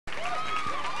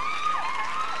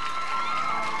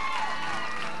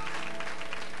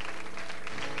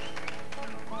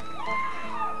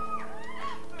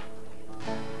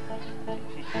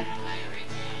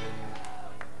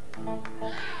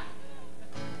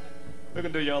We're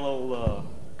gonna do your little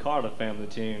Carter family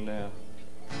tune now.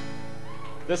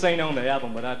 This ain't on the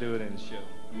album, but I do it in the show.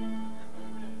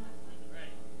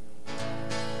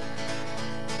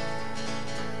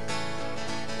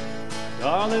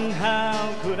 Darling,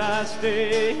 how could I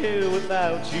stay here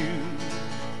without you?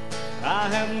 I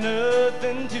have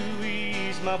nothing to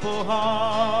ease my poor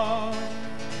heart.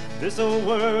 This old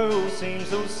world seems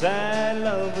so sad,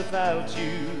 love, without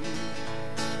you.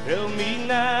 Tell me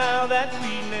now that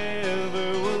we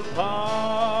never will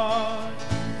part.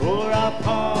 For I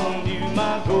pawned you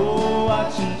my gold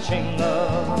watch and chain,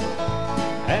 love,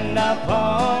 and I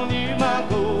pawned you my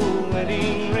gold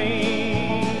wedding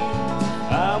ring.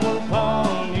 I will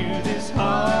pawn you this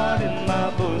heart in my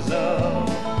bosom.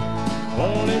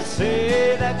 Only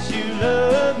say that you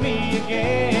love me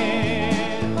again.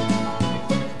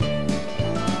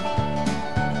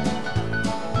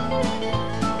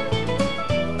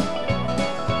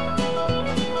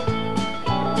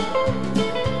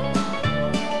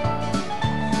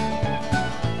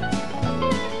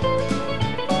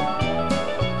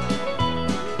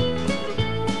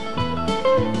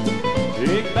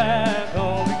 Take back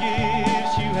all the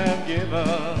gifts you have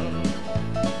given,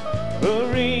 the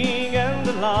ring and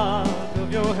the lock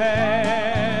of your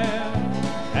hair,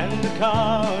 and the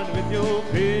card with your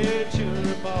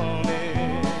picture upon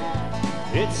it.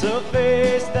 It's a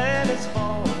face that is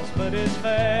false but is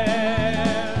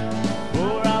fair.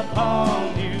 For I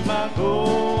pawned you my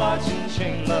gold watch and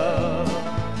chain, love,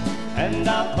 and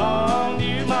I pawned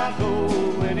you my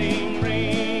gold wedding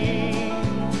ring.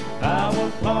 I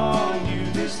will pawn you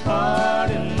this heart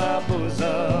in my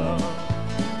bosom.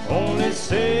 Only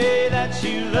say that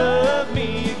you love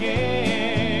me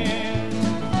again.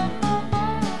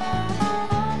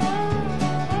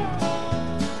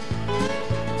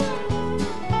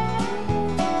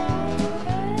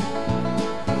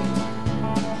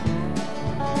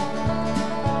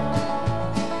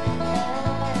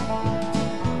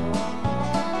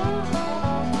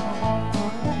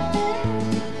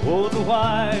 Oh, the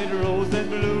white rose that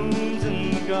blooms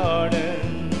in the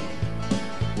garden,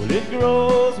 well, it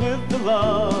grows with the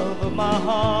love of my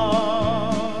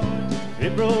heart.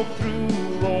 It broke through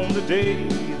on the day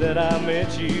that I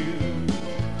met you,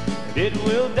 and it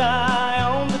will die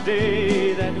on the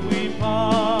day that we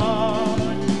part.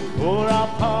 For I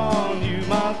pawned you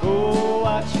my gold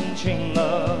watch and chain,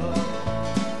 love,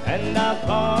 and I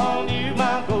pawned you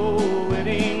my gold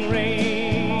wedding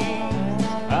ring.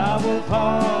 I will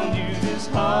pawn you this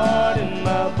heart in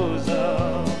my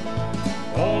bosom.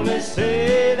 Only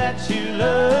say that you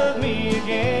love me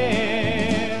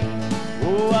again.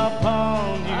 Oh, I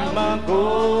pawned you my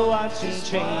gold watch and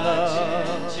chain,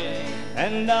 love,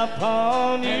 and I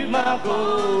pawned you my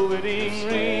gold wedding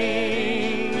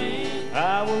ring.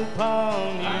 I will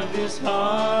pawn you this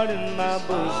heart in my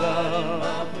bosom.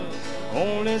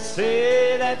 Only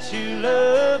say that you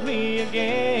love me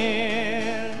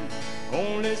again.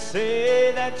 Only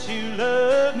say that you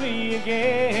love me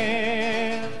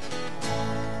again.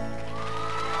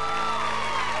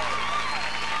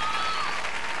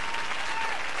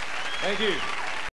 Thank you.